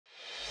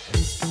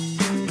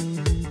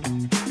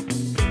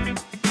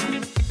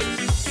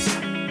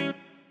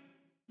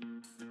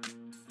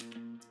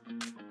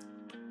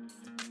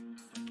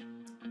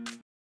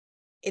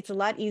it's a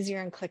lot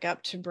easier in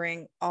ClickUp to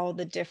bring all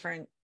the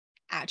different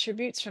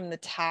attributes from the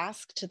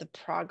task to the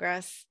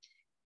progress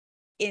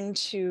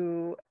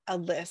into a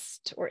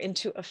list or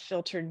into a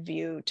filtered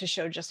view to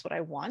show just what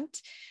I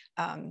want.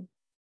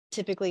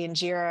 Typically in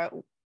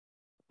Jira,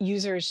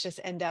 users just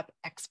end up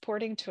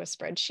exporting to a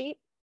spreadsheet,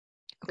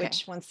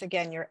 which once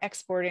again, you're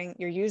exporting,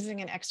 you're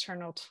using an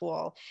external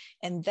tool,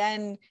 and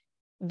then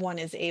one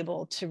is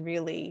able to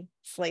really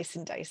slice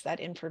and dice that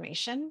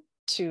information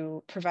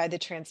to provide the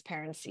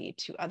transparency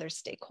to other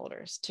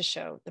stakeholders to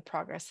show the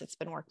progress that's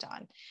been worked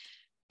on.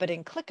 But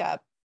in ClickUp,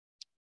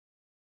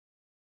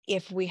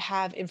 if we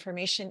have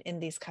information in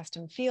these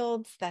custom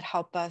fields that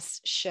help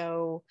us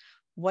show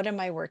what am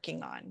I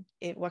working on,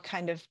 what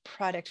kind of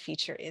product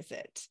feature is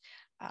it,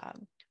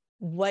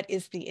 what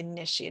is the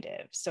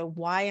initiative, so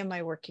why am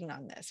I working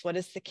on this, what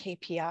is the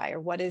KPI, or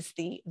what is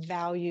the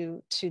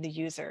value to the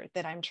user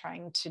that I'm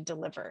trying to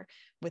deliver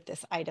with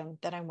this item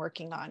that I'm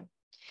working on.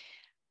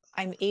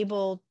 I'm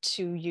able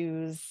to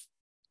use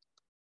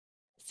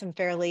some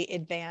fairly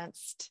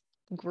advanced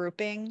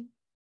grouping.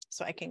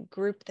 So I can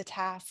group the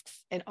tasks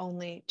and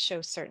only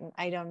show certain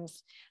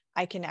items.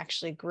 I can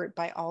actually group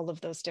by all of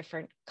those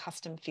different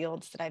custom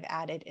fields that I've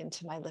added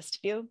into my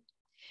list view.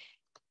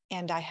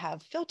 And I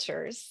have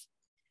filters.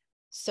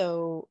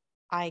 So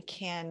I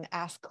can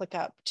ask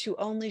ClickUp to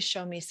only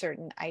show me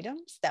certain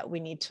items that we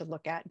need to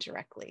look at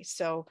directly.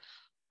 So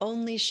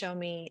only show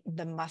me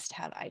the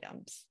must-have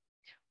items,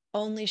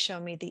 only show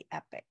me the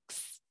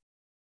epics,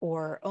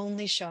 or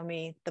only show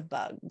me the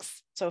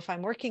bugs. So if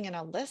I'm working in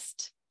a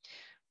list,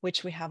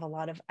 which we have a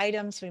lot of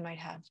items, we might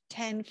have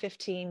 10,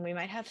 15, we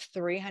might have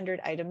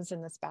 300 items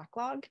in this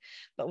backlog,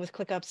 but with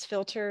ClickUp's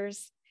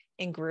filters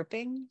and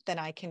grouping, then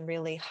I can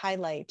really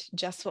highlight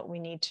just what we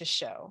need to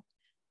show.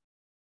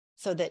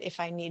 So that if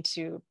I need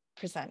to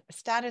present a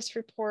status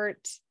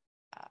report,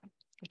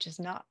 which is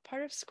not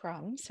part of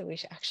Scrum, so we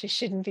actually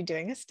shouldn't be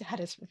doing a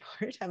status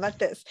report. How about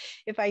this?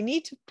 If I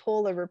need to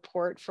pull a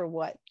report for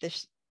what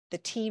the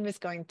team is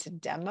going to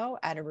demo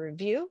at a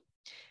review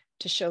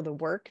to show the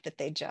work that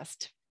they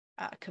just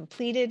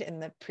completed in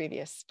the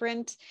previous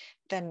sprint,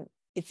 then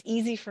it's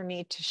easy for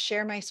me to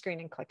share my screen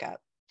in ClickUp,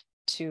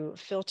 to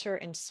filter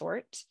and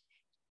sort,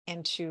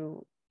 and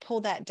to pull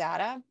that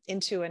data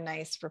into a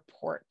nice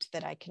report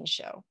that I can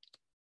show.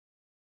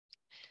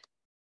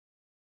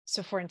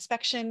 So for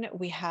inspection,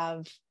 we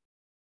have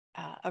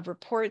a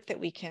report that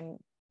we can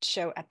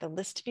show at the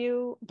list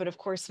view, but of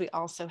course we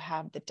also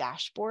have the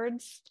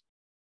dashboards.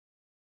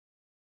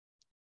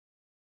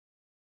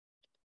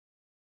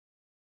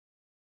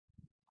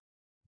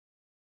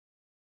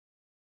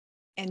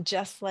 And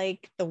just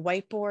like the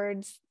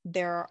whiteboards,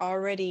 there are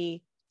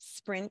already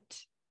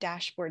sprint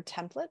dashboard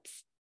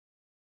templates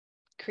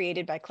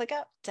created by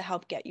ClickUp to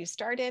help get you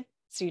started,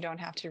 so you don't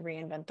have to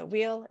reinvent the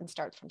wheel and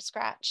start from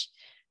scratch.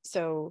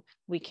 So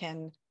we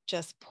can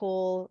just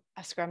pull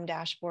a Scrum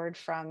dashboard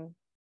from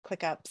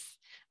ClickUp's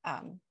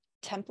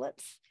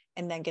templates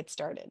and then get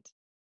started.